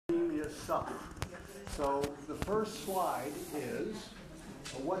stuff. So the first slide is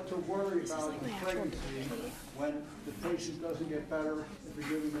what to worry about in pregnancy when the patient doesn't get better if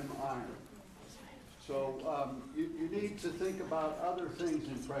you're giving them iron. So you need to think about other things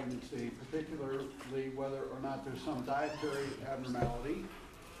in pregnancy, particularly whether or not there's some dietary abnormality.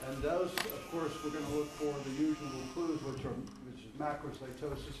 And those, of course, we're going to look for the usual clues, which is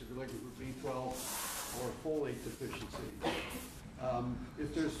macrocytosis if you're looking for B12 or folate deficiency.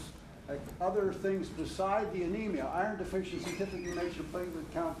 If there's other things beside the anemia, iron deficiency typically makes your platelet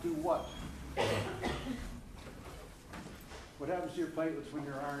count do what? What happens to your platelets when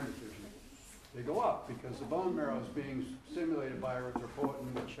you're iron deficient? They go up because the bone marrow is being stimulated by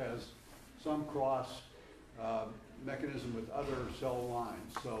erythropoietin, which has some cross mechanism with other cell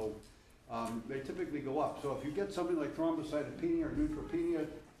lines. So they typically go up. So if you get something like thrombocytopenia or neutropenia,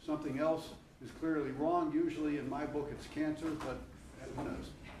 something else is clearly wrong. Usually in my book it's cancer, but who knows.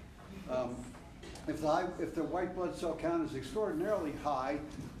 If the white blood cell count is extraordinarily high,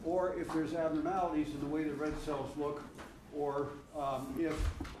 or if there's abnormalities in the way the red cells look, or if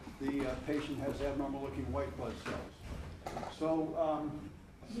the patient has abnormal looking white blood cells. So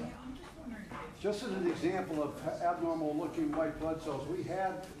just as an example of abnormal looking white blood cells, we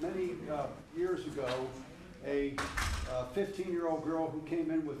had many years ago a 15-year-old girl who came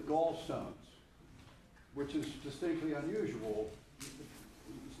in with gallstones, which is distinctly unusual.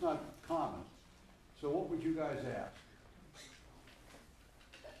 It's not common. So what would you guys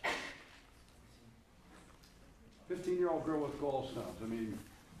ask? 15-year-old girl with gallstones. I mean,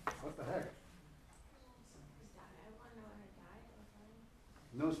 what the heck?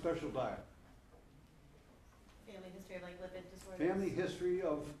 No special diet. Family history of like lipid disorders. Family history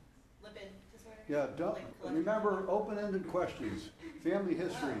of lipid disorders. Yeah, don't remember open-ended questions. Family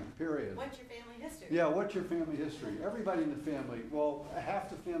history, period. What's your family history? Yeah, what's your family history? Everybody in the family, well, half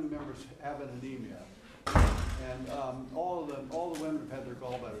the family members have an anemia. And all the women have had their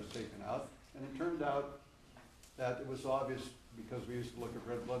gallbladders taken out. And it turned out that it was obvious, because we used to look at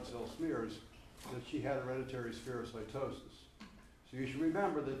red blood cell smears, that she had hereditary spherocytosis. So you should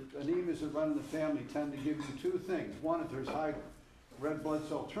remember that anemias that run in the family tend to give you two things. One, if there's high red blood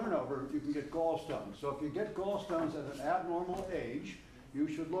cell turnover, you can get gallstones. So if you get gallstones at an abnormal age, you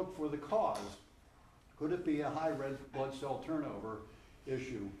should look for the cause. Could it be a high red blood cell turnover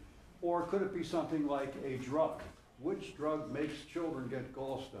issue? Or could it be something like a drug? Which drug makes children get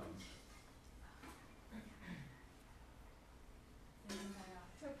gallstones?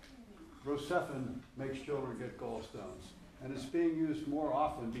 Rocephin makes children get gallstones. And it's being used more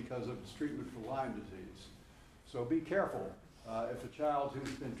often because of its treatment for Lyme disease. So be careful. If a child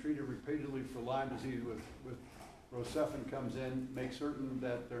who's been treated repeatedly for Lyme disease with Rocephin comes in, make certain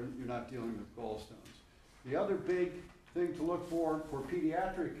that you're not dealing with gallstones. The other big thing to look for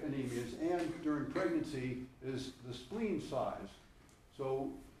pediatric anemias and during pregnancy is the spleen size.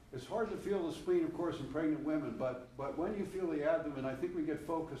 So it's hard to feel the spleen, of course, in pregnant women, but when you feel the abdomen, I think we get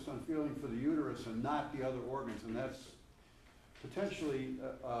focused on feeling for the uterus and not the other organs, and that's potentially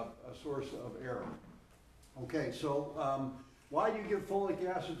a source of error. Okay, so why do you give folic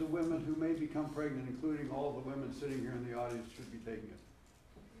acid to women who may become pregnant, including all the women sitting here in the audience should be taking it?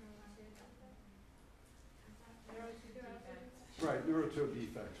 Right, neurotube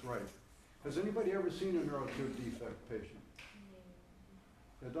defects, right. Has anybody ever seen a neurotube defect patient?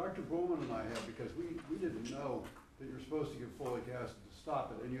 Yeah, Dr. Bowman and I have, because we didn't know that you're supposed to give folic acid to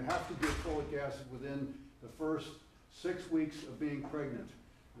stop it. And you have to give folic acid within the first 6 weeks of being pregnant.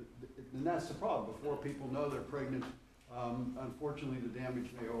 And that's the problem. Before people know they're pregnant, unfortunately the damage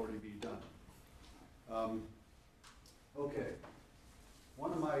may already be done. Okay.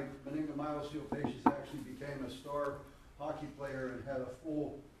 One of my meningomyelocele patients actually became a star hockey player and had a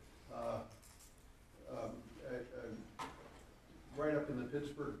full write-up in the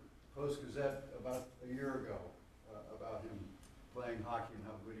Pittsburgh Post-Gazette about a year ago about him playing hockey and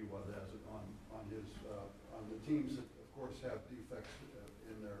how good he was on the teams that, of course, have defects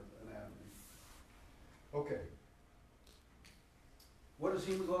in their anatomy. Okay. What is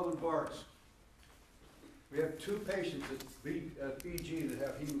hemoglobin Bart's? We have 2 patients at BG that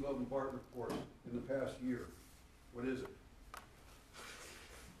have hemoglobin Bart reports in the past year. What is it?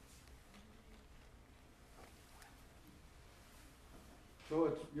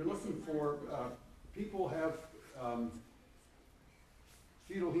 So you're looking for, people have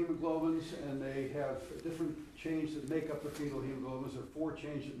fetal hemoglobins, and they have different chains that make up the fetal hemoglobins. There are 4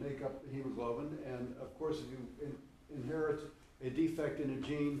 chains that make up the hemoglobin, and of course if you inherit a defect in a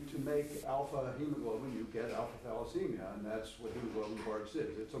gene to make alpha hemoglobin, you get alpha thalassemia, and that's what hemoglobin Bart's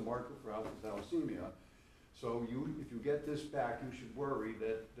is. It's a marker for alpha thalassemia. So if you get this back, you should worry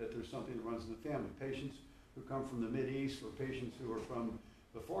that there's something that runs in the family. Patients who come from the Mideast or patients who are from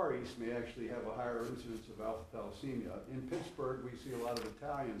the Far East may actually have a higher incidence of alpha thalassemia. In Pittsburgh, we see a lot of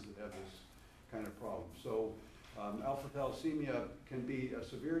Italians that have this kind of problem. So alpha thalassemia can be a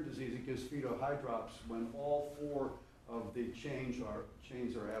severe disease. It gives fetal hydrops when all four of the chains are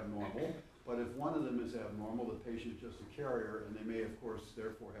abnormal. But if one of them is abnormal, the patient is just a carrier, and they may, of course,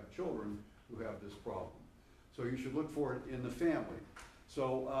 therefore have children who have this problem. So you should look for it in the family.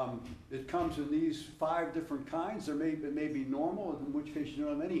 So it comes in these 5 different kinds. It may be normal, in which case you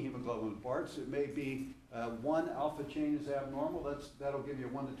don't have any hemoglobin parts. It may be one alpha chain is abnormal. That'll give you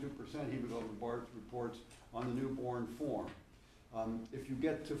 1 to 2% hemoglobin parts reports on the newborn form. If you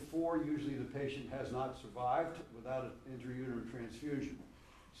get to 4, usually the patient has not survived without an intrauterine transfusion.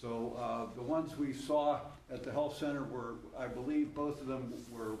 So the ones we saw at the health center were, I believe, both of them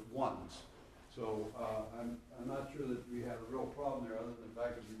were 1s. So I'm not sure that we had a real problem there, other than the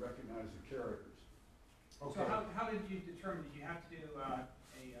fact that we recognize the carriers. Okay. So how did you determine, did you have to do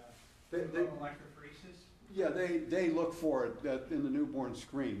electrophoresis? Yeah, they look for it in the newborn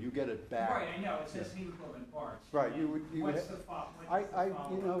screen. You get it back. Right, I know, it says hemoglobin parts. Right, you would What's the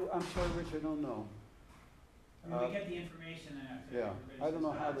follow-up? you know, I'm sorry, Rich, I don't know. I mean, we get the information after. Yeah, I don't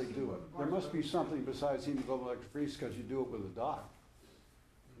know how they do it. There must be something besides hemoglobin electrophoresis, because you do it with a doc.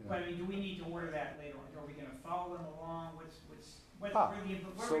 But I mean, do we need to order that later on? Are we gonna follow them along?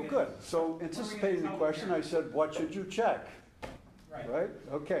 So good. So anticipating the question, I said, what should you check? Right?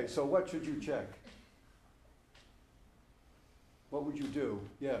 Okay, so what should you check? What would you do?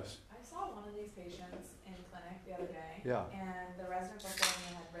 Yes. I saw one of these patients in clinic the other day. Yeah. And the resident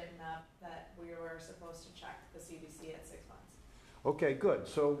beforehand had written up that we were supposed to check the CBC at 6 months. Okay, good.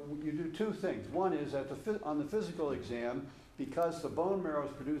 So you do 2 things. One is on the physical exam, because the bone marrow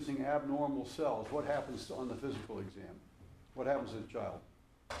is producing abnormal cells, what happens on the physical exam? What happens to the child?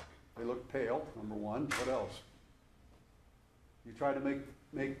 They look pale, number 1. What else? You try to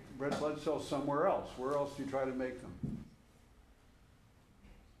make red blood cells somewhere else. Where else do you try to make them?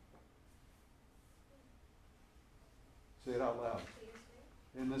 Say it out loud.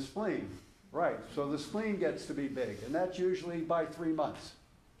 In the spleen. Right. So the spleen gets to be big, and that's usually by 3 months.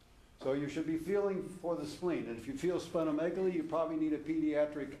 So you should be feeling for the spleen. And if you feel splenomegaly, you probably need a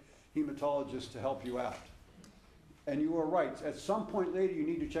pediatric hematologist to help you out. And you are right. At some point later, you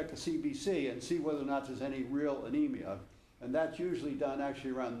need to check the CBC and see whether or not there's any real anemia. And that's usually done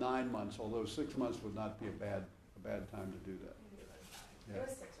actually around 9 months, although 6 months would not be a bad time to do that. It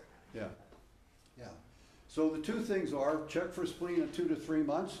was 6 or 9. Yeah. So the 2 things are check for spleen at 2 to 3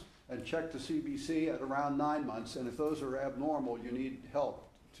 months and check the CBC at around 9 months. And if those are abnormal, you need help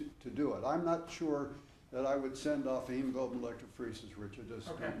to do it. I'm not sure that I would send off a hemoglobin electrophoresis, Rich. I just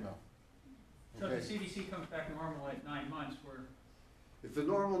don't know. So Okay. if the CBC comes back normal at 9 months, If the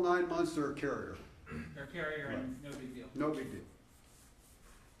normal 9 months, they're a carrier. they're carrier and no big deal. No big deal.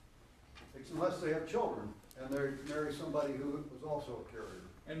 Unless they have children and they marry somebody who was also a carrier.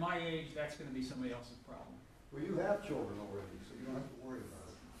 At my age, that's gonna be somebody else's problem. Well, you have children already, so you don't have to worry about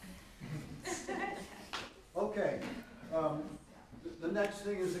it. Okay. The next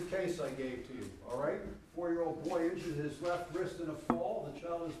thing is the case I gave to you, all right? 4-year-old boy injured his left wrist in a fall. The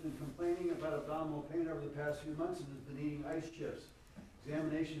child has been complaining about abdominal pain over the past few months and has been eating ice chips.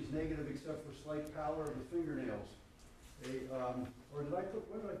 Examination is negative except for slight pallor of the fingernails. Or did I put,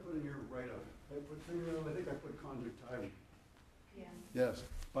 what did I put in your write-up? I put fingernail, I think I put conjunctiva. Yeah. Yes.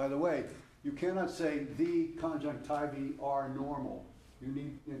 By the way, you cannot say the conjunctivae are normal. You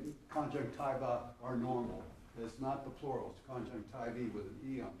need conjunctiva are normal. It's not the plural. It's conjunctivae with an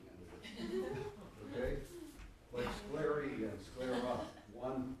E on the end of it. Okay? Like sclerae and sclera.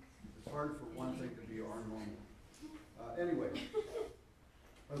 It's hard for one thing to be are normal. Anyway.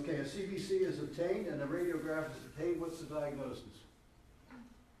 Okay, a CBC is obtained and a radiograph is obtained. What's the diagnosis?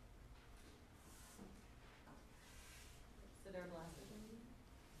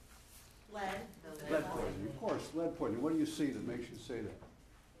 Lead. Lead poisoning. Of course, lead poisoning. What do you see that makes you say that?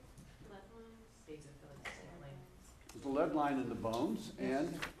 There's a lead line in the bones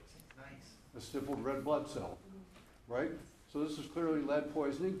and a stippled red blood cell, right? So this is clearly lead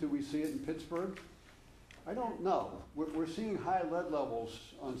poisoning. Do we see it in Pittsburgh? I don't know. We're seeing high lead levels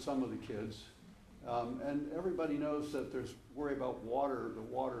on some of the kids, and everybody knows that there's worry about the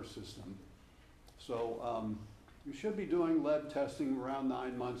water system. So you should be doing lead testing around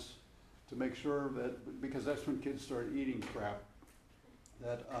 9 months to make sure that, because that's when kids start eating crap,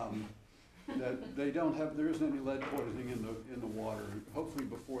 that they don't have, there isn't any lead poisoning in the water. Hopefully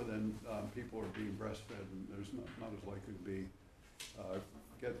before then, people are being breastfed and there's not as likely to be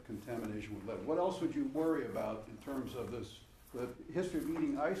get contamination with lead. What else would you worry about in terms of this? The history of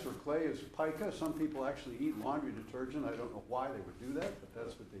eating ice or clay is pica. Some people actually eat laundry detergent. I don't know why they would do that, but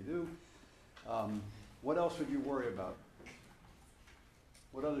that's what they do. What else would you worry about?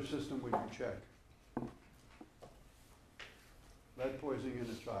 What other system would you check? Lead poisoning in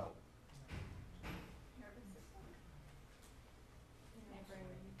a child.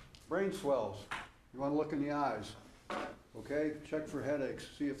 Brain swells. You want to look in the eyes. Okay? Check for headaches.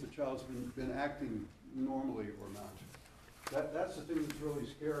 See if the child's been acting normally or not. That's the thing that's really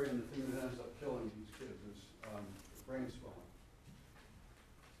scary and the thing that ends up killing these kids is brain swelling.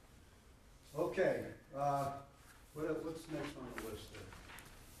 Okay. What's next on the list there?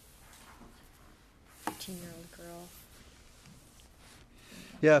 15-year-old girl.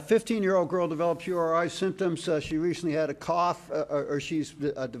 Yeah, a 15-year-old girl developed URI symptoms. She recently had a cough, or she's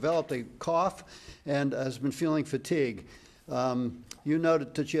developed a cough and has been feeling fatigue. You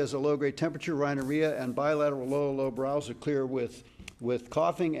noted that she has a low-grade temperature, rhinorrhea, and bilateral low brows are clear with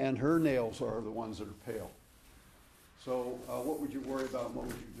coughing, and her nails are the ones that are pale. So what would you worry about and what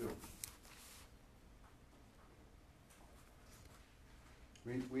would you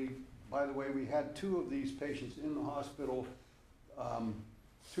do? By the way, we had 2 of these patients in the hospital.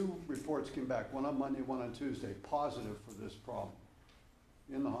 2 reports came back, one on Monday, one on Tuesday, positive for this problem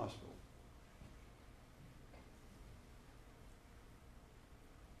in the hospital.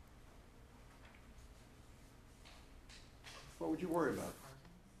 What would you worry about?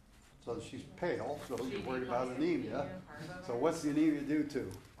 So she's pale, so you're worried about anemia. So what's the anemia due to?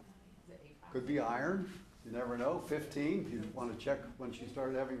 Could be iron. You never know. 15, you want to check when she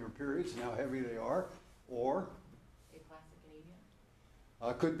started having her periods and how heavy they are. Or Aplastic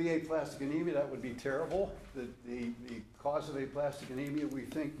anemia? could be aplastic anemia. That would be terrible. The cause of aplastic anemia, we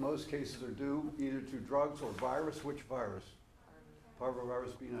think most cases are due either to drugs or virus. Which virus?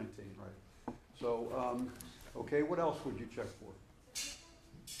 Parvovirus B19, right. So, okay, what else would you check for?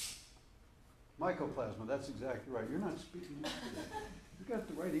 Mycoplasma, that's exactly right. You're not speaking. You got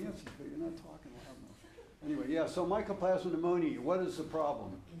the right answer, but you're not talking loud enough. Anyway, yeah, so mycoplasma pneumonia, what is the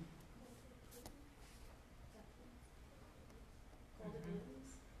problem?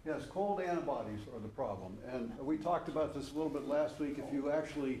 Yes, cold antibodies are the problem. And we talked about this a little bit last week. If you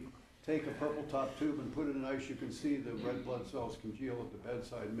actually take a purple top tube and put it in ice, you can see the red blood cells congeal at the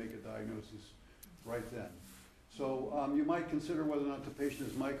bedside and make a diagnosis right then. So you might consider whether or not the patient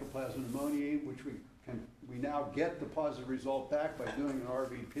has mycoplasma pneumoniae, which we now get the positive result back by doing an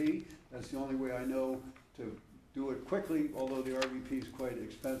RVP. That's the only way I know to do it quickly, although the RVP is quite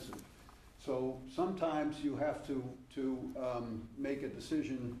expensive. So sometimes you have to make a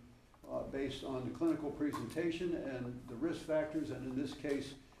decision based on the clinical presentation and the risk factors, and in this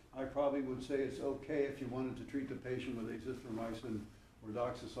case, I probably would say it's okay if you wanted to treat the patient with azithromycin or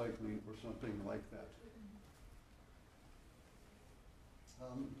doxycycline or something like that.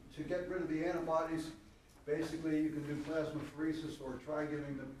 To get rid of the antibodies, basically you can do plasmapheresis or try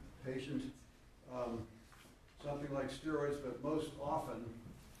giving the patient something like steroids, but most often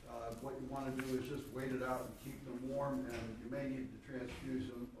what you want to do is just wait it out and keep them warm, and you may need to transfuse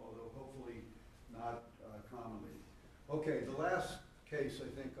them, although hopefully not commonly. Okay, the last case I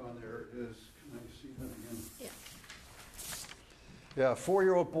think on there is, can I see that again? Yeah. Yeah, a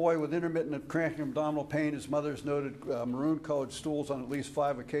 4-year-old boy with intermittent cramping abdominal pain. His mother's noted maroon-colored stools on at least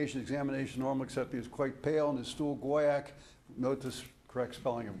 5 occasions. Examination normal, except he is quite pale, and his stool guaiac, note this correct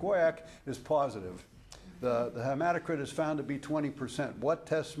spelling of guaiac, is positive. The hematocrit is found to be 20%. What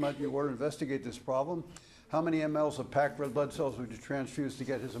tests might you order to investigate this problem? How many mLs of packed red blood cells would you transfuse to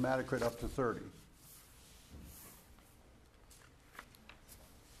get his hematocrit up to 30?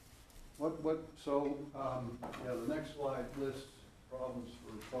 Yeah, the next slide lists problems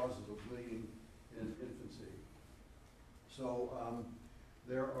for causes of bleeding in infancy. So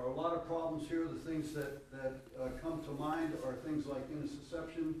there are a lot of problems here. The things that come to mind are things like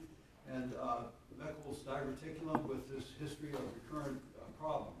intussusception and Meckel's diverticulum with this history of recurrent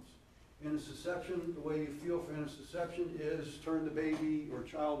problems. Intussusception, the way you feel for intussusception is turn the baby or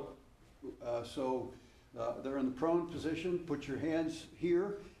child so they're in the prone position. Put your hands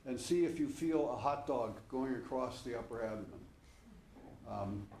here and see if you feel a hot dog going across the upper abdomen.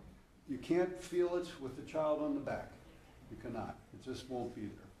 You can't feel it with the child on the back. You cannot. It just won't be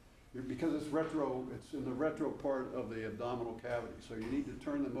there. Because it's in the retro part of the abdominal cavity. So you need to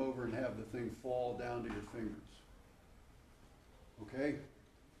turn them over and have the thing fall down to your fingers. Okay?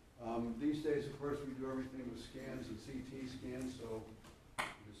 These days, of course, we do everything with scans and CT scans, so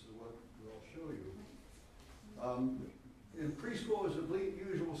this is what we'll show you. In preschoolers, the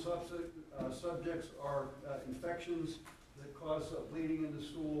usual subjects are infections that cause bleeding in the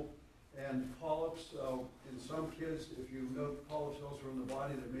stool, and polyps. In some kids, if you note polyps elsewhere in the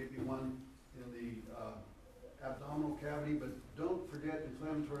body, there may be one in the abdominal cavity, but don't forget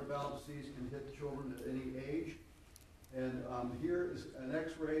inflammatory bowel disease can hit children at any age. And here is an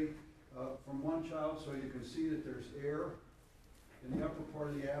x-ray from one child, so you can see that there's air in the upper part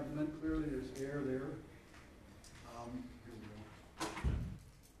of the abdomen. Clearly there's air there. Here we go.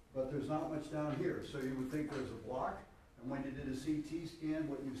 But there's not much down here, so you would think there's a block. And when you did a CT scan,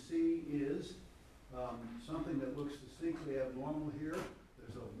 what you see is something that looks distinctly abnormal here.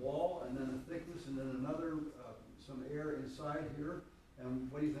 There's a wall, and then a thickness, and then another, some air inside here. And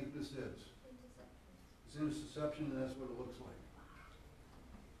what do you think this is? It's intussusception, and that's what it looks like.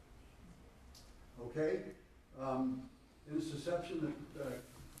 Okay? Intussusception, the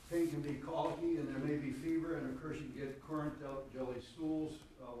pain can be colicky, and there may be fever, and of course you can get current jelly stools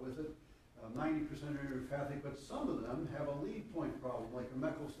with it. 90% are neuropathic, but some of them have a lead point problem, like a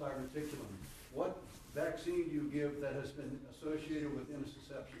Meckel's diverticulum. What vaccine do you give that has been associated with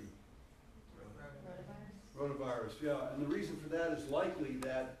intussusception? Rotavirus, yeah. And the reason for that is likely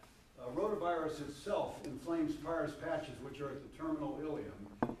that rotavirus itself inflames Peyer's patches, which are at the terminal ileum.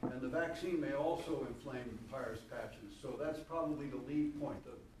 And the vaccine may also inflame Peyer's patches. So that's probably the lead point.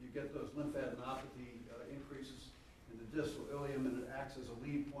 You get those lymphadenopathy increases in the distal ileum, and it acts as a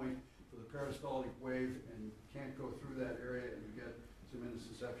lead point for the peristaltic wave, and can't go through that area, and you get some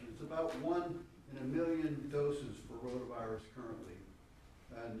intussusception. It's about 1 in a million doses for rotavirus currently.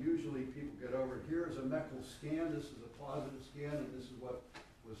 And usually people get over it. Here is a Meckel's scan. This is a positive scan, and this is what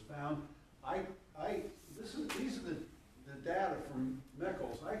was found. These are the data from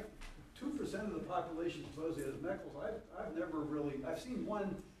Meckel's. 2% of the population supposedly has Meckel's. I've seen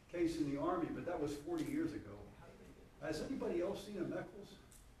one case in the Army, but that was 40 years ago. Has anybody else seen a Meckel's?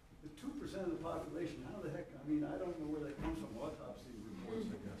 The 2% of the population, how the heck, I mean, I don't know where that comes from. Autopsy reports,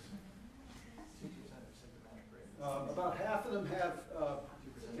 I guess. About half of them have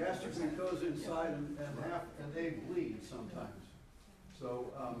gastric mucosa inside, and they bleed sometimes.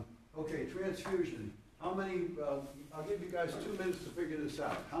 So, okay, transfusion. How many, I'll give you guys 2 minutes to figure this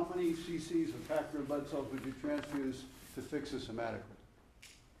out. How many cc's of packed red blood cells would you transfuse to fix this hematocrit?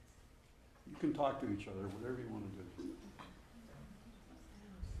 You can talk to each other, whatever you want to do.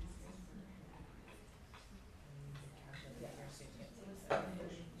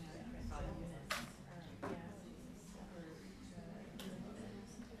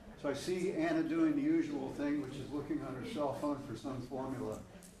 So I see Anna doing the usual thing, which is looking on her cell phone for some formula,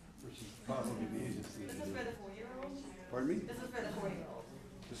 which is probably the easiest thing to This is do. for the 4-year-old? Pardon me? This is for the 4-year-old.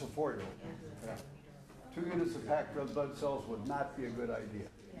 It's a 4-year-old. Yeah. 2 units of packed red blood cells would not be a good idea.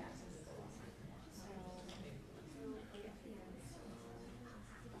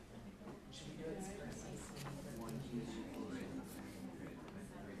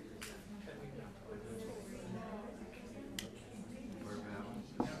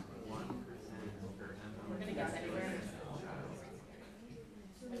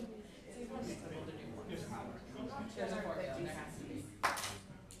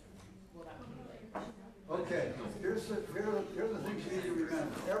 Okay, here are the things you need to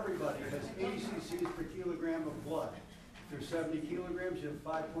remember. Everybody has 80 cc's per kilogram of blood. If you're 70 kilograms, you have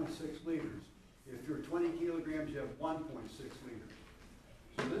 5.6 liters. If you're 20 kilograms, you have 1.6 liters.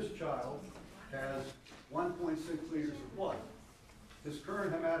 So this child has 1.6 liters of blood. His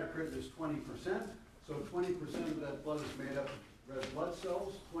current hematocrit is 20%, so 20% of that blood is made up of red blood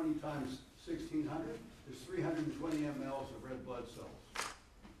cells. 20 times 1,600 is 320 mLs of red blood cells.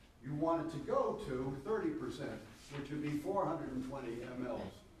 You want it to go to 30%, which would be 420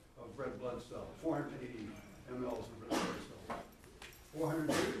 mLs of red blood cells, 480 mLs of red blood cells.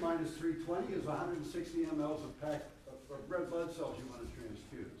 480 minus 320 is 160 mLs of red blood cells you want to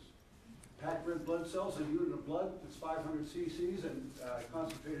transfuse. Packed red blood cells in a unit of blood, it's 500 cc's and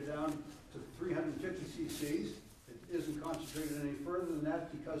concentrated down to 350 cc's. It isn't concentrated any further than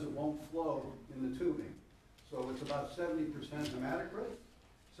that because it won't flow in the tubing. So it's about 70% hematocrit.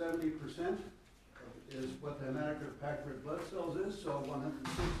 70% is what the hematocrit of packed red blood cells is, so 160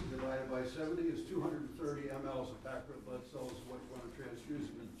 divided by 70 is 230 mLs of packed red blood cells is what you want to transfuse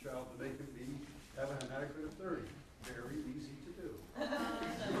into the child to make him have a hematocrit of 30. Very easy to do.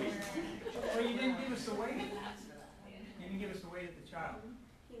 Well, you didn't give us the weight. You didn't give us the weight of the child.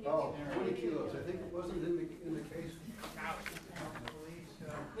 Oh, 20 kilos. I think it wasn't in the case. I don't believe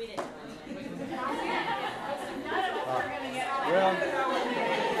so. We didn't know anyway. None of us are gonna get all Well,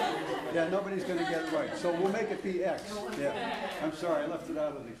 yeah, nobody's going to get it right. So we'll make it be X. Yeah. I'm sorry, I left it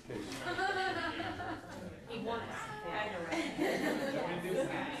out of the case. He won us. I know, right?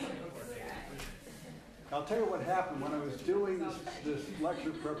 I'll tell you what happened, when I was doing this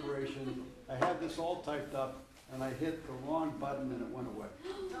lecture preparation, I had this all typed up, and I hit the wrong button and it went away.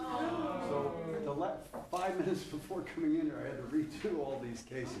 So, 5 minutes before coming in here, I had to redo all these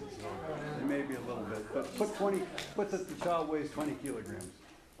cases, so it may be a little bit, but put that the child weighs 20 kilograms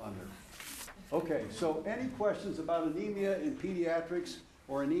on there. Okay, so any questions about anemia in pediatrics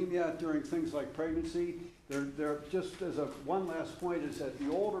or anemia during things like pregnancy? They're just as one last point is that the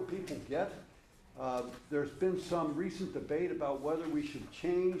older people get, there's been some recent debate about whether we should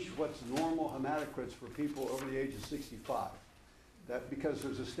change what's normal hematocrits for people over the age of 65. That because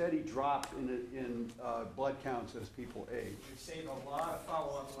there's a steady drop in blood counts as people age. We save a lot of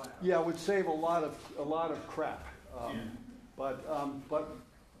follow-up labs. Yeah, it would save a lot of crap.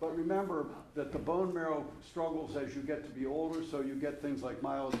 But remember that the bone marrow struggles as you get to be older, so you get things like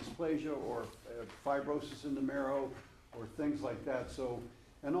myelodysplasia or fibrosis in the marrow or things like that. So,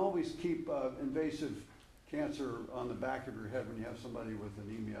 and always keep invasive cancer on the back of your head when you have somebody with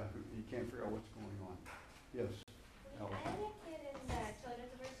anemia who you can't figure out what's going on. Yes, Alice. I had a kid in the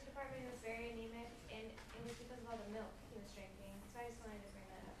children's emergency department who was very anemic, and it was because of all the milk he was drinking. So I just wanted to bring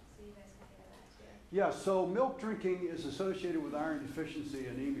that up so you guys can think of that too. Yeah, so milk drinking is associated with iron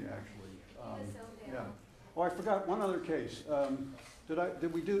deficiency anemia, actually. He was so Yeah. ill. Oh, I forgot one other case.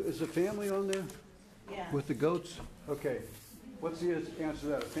 Is the family on there? Yeah. With the goats? Okay. What's the answer to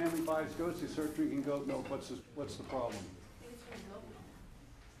that? A family buys goats, they start drinking goat milk, what's the problem?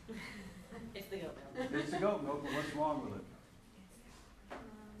 It's the goat milk. It's the goat milk, but what's wrong with it?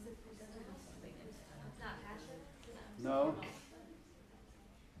 It's not passion? No.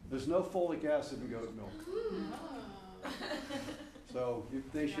 There's no folic acid in goat milk. So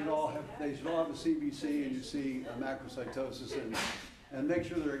they should all have a CBC, and you see a macrocytosis, and make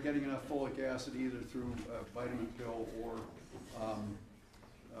sure they're getting enough folic acid either through a vitamin pill or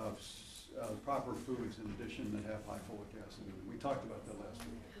proper foods in addition that have high folic acid in them. We talked about that last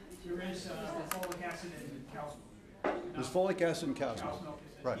week. There is folic acid in cow's milk. There's folic acid in cow's Cow's milk, milk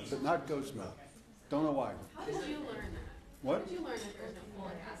is right, but not goat's milk. Don't know why. How did you learn that? What? How did you learn that there's no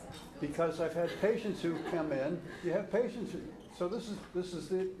folic acid? Because I've had patients who come in, you have patients who, so this is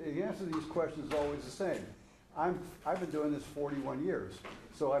the answer to these questions is always the same. I've been doing this 41 years,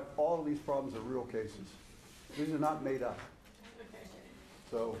 so all of these problems are real cases. These are not made up.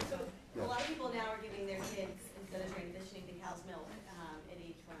 So, So yeah. a lot of people now are giving their kids, instead of transitioning to cow's milk, at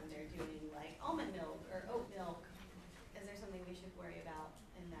age one, they're doing like almond milk or oat milk. Is there something we should worry about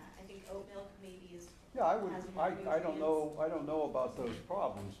in that? I think oat milk maybe is. Yeah, I don't know about those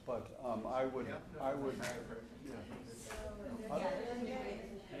problems, but I would, yeah.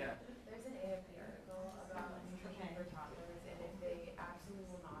 There's an AFP article about nutrition for toddlers, and if they absolutely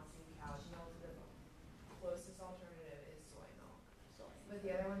will not see cow's milk, the closest alternative is soy milk. But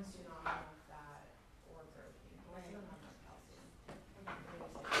the other ones do not have fat or protein. Most of them have enough calcium.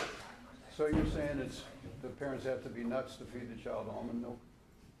 So you're saying the parents have to be nuts to feed the child almond milk?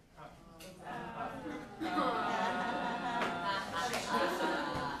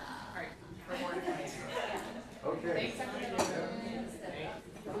 Okay. Thanks, everyone.